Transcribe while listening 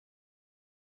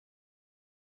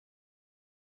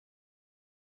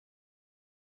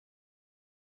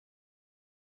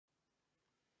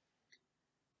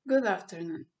Good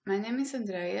afternoon. My name is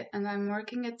Andreia and I'm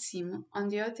working at CIMO on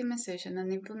the optimization and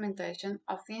implementation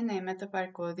of DNA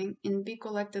metabarcoding in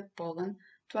bee-collected pollen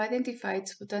to identify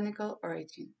its botanical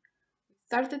origin. We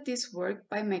started this work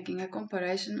by making a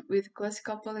comparison with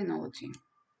classical palynology.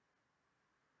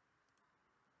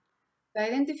 The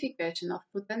identification of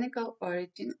botanical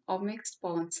origin of mixed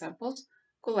pollen samples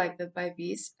collected by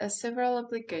bees has several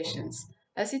applications,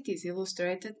 as it is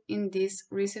illustrated in these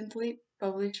recently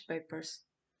published papers.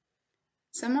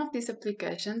 Some of these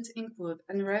applications include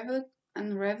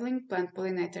unraveling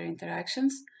plant-pollinator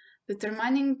interactions,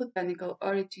 determining botanical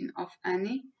origin of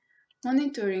honey,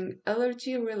 monitoring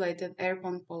allergy-related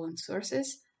airborne pollen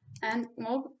sources, and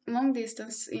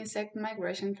long-distance insect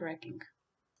migration tracking.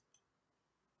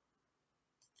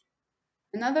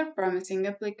 Another promising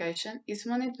application is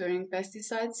monitoring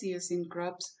pesticides used in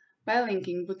crops by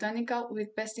linking botanical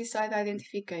with pesticide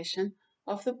identification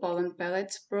of the pollen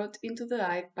pellets brought into the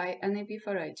hive by honeybee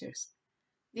foragers.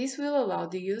 This will allow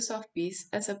the use of bees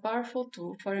as a powerful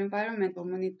tool for environmental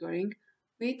monitoring,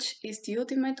 which is the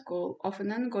ultimate goal of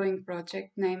an ongoing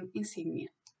project named Insignia.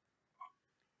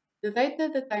 The data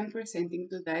that I'm presenting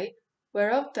today were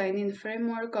obtained in the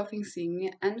framework of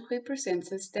Insignia and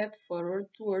represents a step forward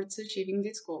towards achieving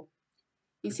this goal.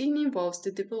 Insignia involves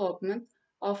the development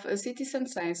of a citizen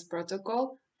science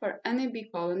protocol for honeybee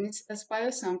colonies as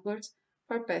biosamplers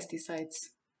for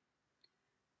pesticides.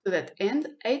 To that end,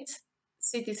 8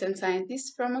 citizen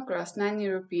scientists from across 9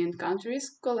 European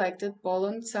countries collected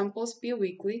pollen samples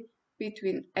bi-weekly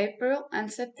between April and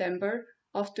September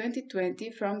of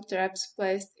 2020 from traps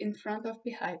placed in front of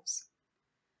beehives.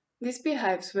 These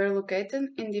beehives were located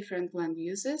in different land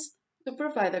uses to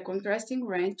provide a contrasting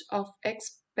range of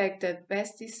expected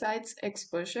pesticides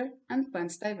exposure and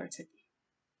plant diversity.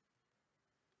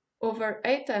 Over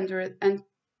 810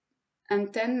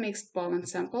 mixed pollen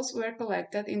samples were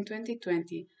collected in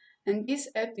 2020, and these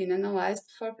have been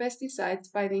analyzed for pesticides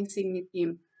by the Insignia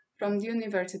team from the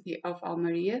University of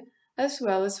Almeria, as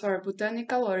well as for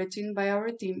botanical origin by our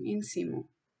team in CIMO.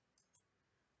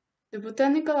 The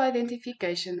botanical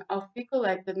identification of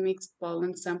bee-collected mixed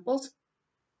pollen samples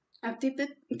have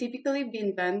typically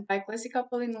been done by classical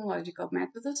palynological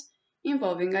methods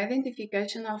involving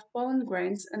identification of pollen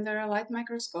grains under a light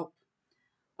microscope.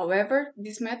 However,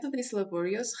 this method is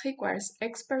laborious, requires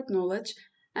expert knowledge,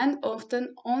 and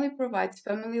often only provides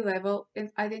family-level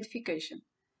identification.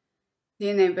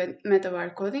 DNA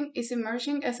metabarcoding is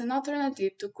emerging as an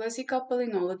alternative to classical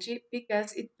palynology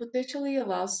because it potentially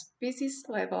allows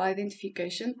species-level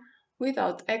identification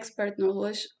without expert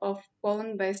knowledge of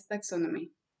pollen-based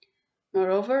taxonomy.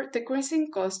 Moreover,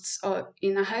 decreasing costs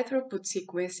in a high-throughput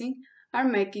sequencing are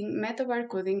making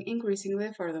metabarcoding increasingly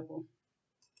affordable.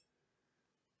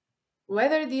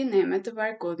 Whether DNA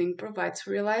metabarcoding provides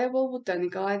reliable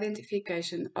botanical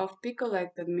identification of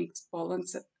bee-collected mixed pollen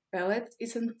pellets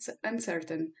is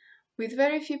uncertain, with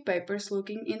very few papers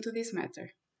looking into this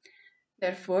matter.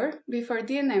 Therefore, before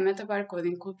DNA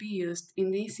metabarcoding could be used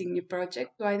in the Insignia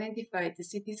project to identify the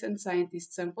citizen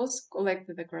scientist samples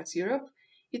collected across Europe,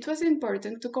 it was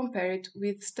important to compare it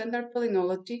with standard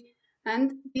palynology,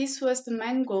 and this was the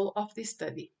main goal of this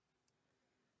study.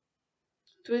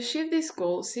 To achieve this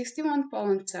goal, 61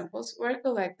 pollen samples were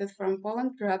collected from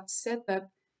pollen traps set up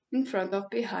in front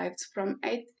of beehives from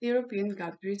 8 European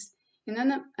countries in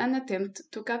an attempt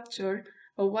to capture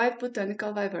a wide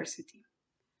botanical diversity.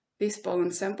 These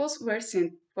pollen samples were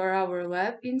sent for our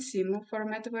lab in CIMO for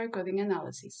metabarcoding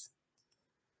analysis.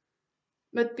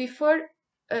 But before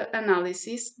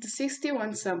analysis, the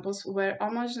 61 samples were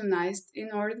homogenized in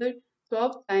order to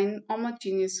obtain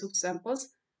homogeneous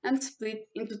subsamples and split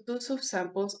into 2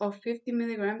 subsamples of 50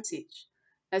 mg each,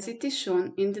 as it is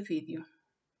shown in the video.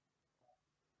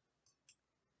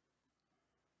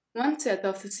 One set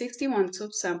of the 61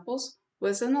 subsamples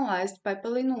was analyzed by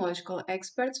palynological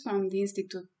experts from the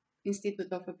Institute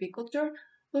of Apiculture,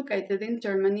 located in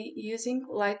Germany, using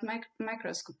light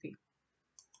microscopy.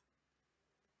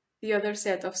 The other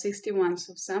set of 61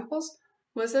 subsamples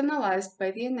was analyzed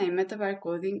by DNA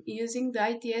metabarcoding using the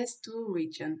ITS2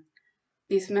 region.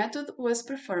 This method was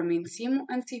performed in CIMO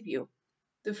and TiBE.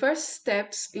 The first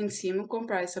steps in CIMO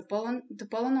comprise the pollen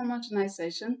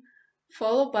homogenization,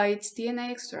 followed by its DNA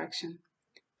extraction.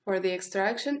 For the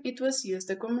extraction, it was used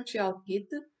a commercial kit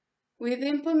with the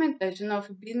implementation of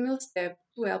a bead mill step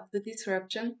to help the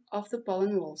disruption of the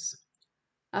pollen walls.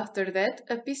 After that,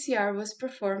 a PCR was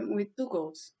performed with 2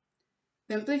 goals: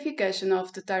 the amplification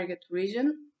of the target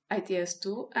region,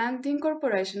 ITS2, and the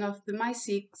incorporation of the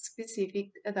MySeq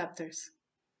specific adapters.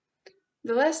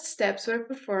 The last steps were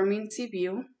performed in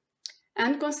TiBE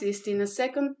and consists in a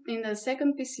second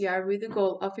PCR with the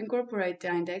goal of incorporating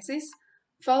the indexes,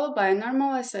 followed by a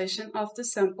normalization of the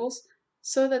samples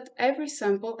so that every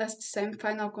sample has the same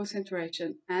final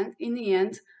concentration and, in the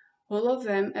end, all of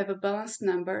them have a balanced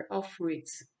number of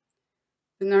reads.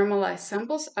 The normalized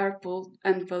samples are pulled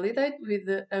and validated with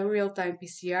a real-time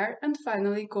PCR and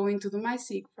finally go into the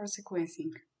MiSeq for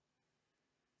sequencing.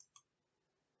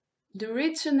 The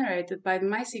reads generated by the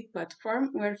MiSeq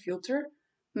platform were filtered,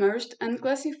 merged, and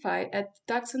classified at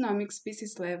the taxonomic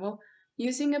species level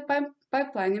using a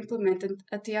pipeline implemented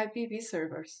at the TiBE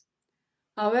servers.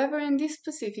 However, in this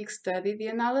specific study, the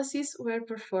analyses were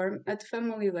performed at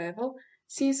family level,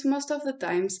 since most of the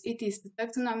times it is the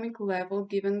taxonomic level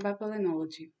given by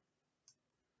palynology.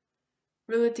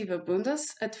 Relative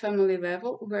abundance at family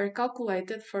level were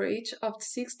calculated for each of the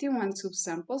 61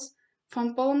 subsamples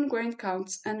from pollen grain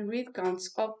counts and read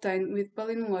counts obtained with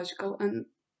palynological and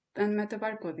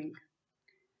metabarcoding.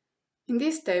 In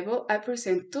this table, I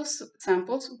present two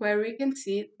samples where we can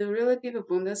see the relative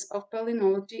abundance of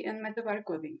palynology and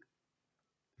metabarcoding.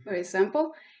 For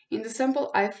example, in the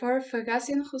sample I4, Fagaceae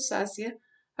and Rosacea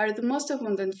are the most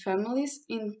abundant families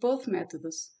in both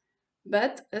methods,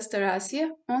 but Asteraceae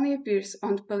only appears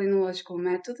on the palynological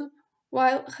method,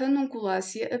 while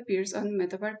Ranunculacea appears on the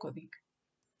metabarcoding.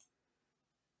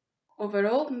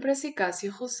 Overall,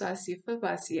 Brassicaceae, Rosacea,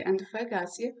 Fabaceae, and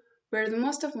Fagaceae were the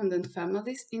most abundant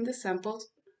families in the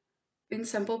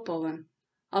sample pollen,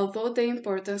 although the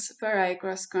importance vary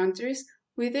across countries,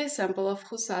 with the example of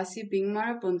Rosacea being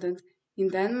more abundant in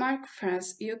Denmark,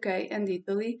 France, UK, and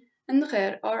Italy, and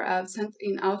rare or absent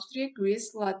in Austria,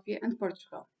 Greece, Latvia, and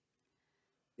Portugal.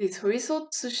 This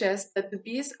result suggests that the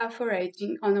bees are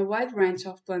foraging on a wide range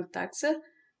of plant taxa,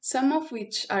 some of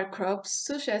which are crops,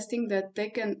 suggesting that they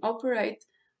can operate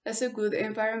as a good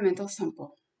environmental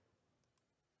sample.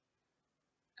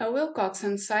 A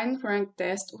Wilcoxon sign rank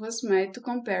test was made to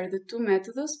compare the two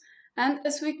methods, and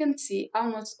as we can see,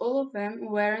 almost all of them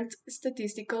weren't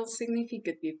statistically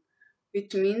significant,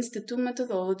 which means the two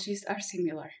methodologies are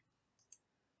similar.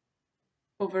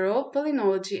 Overall,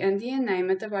 palynology and DNA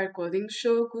metabarcoding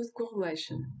show a good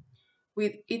correlation,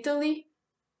 with Italy,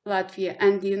 Latvia,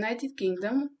 and the United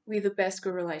Kingdom with the best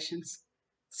correlations.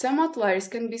 Some outliers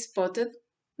can be spotted,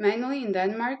 mainly in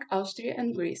Denmark, Austria,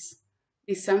 and Greece.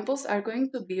 These samples are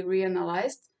going to be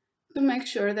reanalyzed to make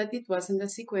sure that it wasn't a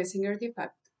sequencing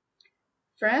artifact.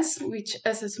 France, which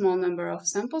has a small number of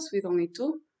samples with only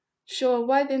two, show a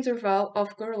wide interval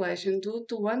of correlation due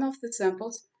to one of the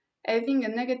samples having a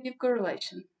negative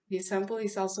correlation. This sample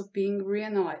is also being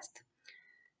reanalyzed.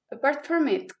 Apart from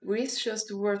it, Greece shows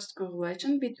the worst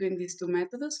correlation between these two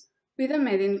methods, with a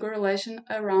median correlation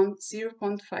around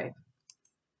 0.5.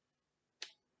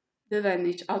 The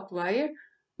Danish outlier,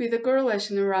 with a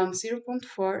correlation around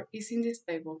 0.4, is in this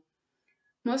table.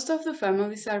 Most of the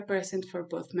families are present for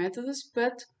both methods,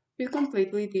 but with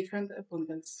completely different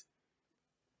abundance.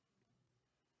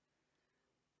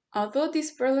 Although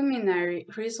these preliminary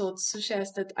results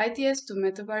suggest that ITS2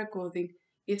 metabarcoding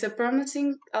is a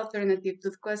promising alternative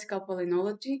to the classical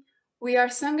palynology, we are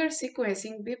Sanger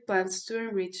sequencing bee plants to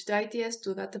enrich the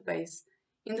ITS2 database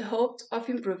in the hopes of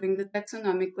improving the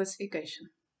taxonomic classification.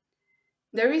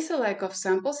 There is a lack of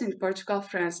samples in Portugal,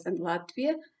 France, and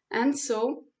Latvia, and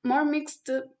so more mixed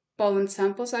pollen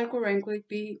samples are currently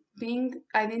being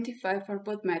identified for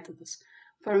both methods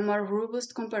for a more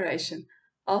robust comparison,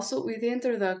 also with the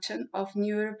introduction of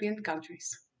new European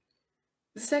countries.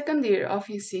 The second year of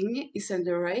Insignia is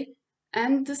underway,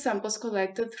 and the samples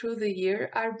collected through the year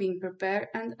are being prepared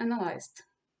and analyzed.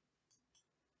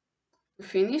 To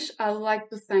finish, I would like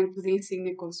to thank the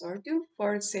Insignia Consortium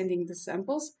for sending the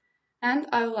samples, and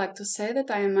I would like to say that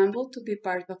I am humbled to be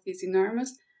part of this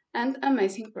enormous and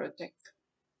amazing project.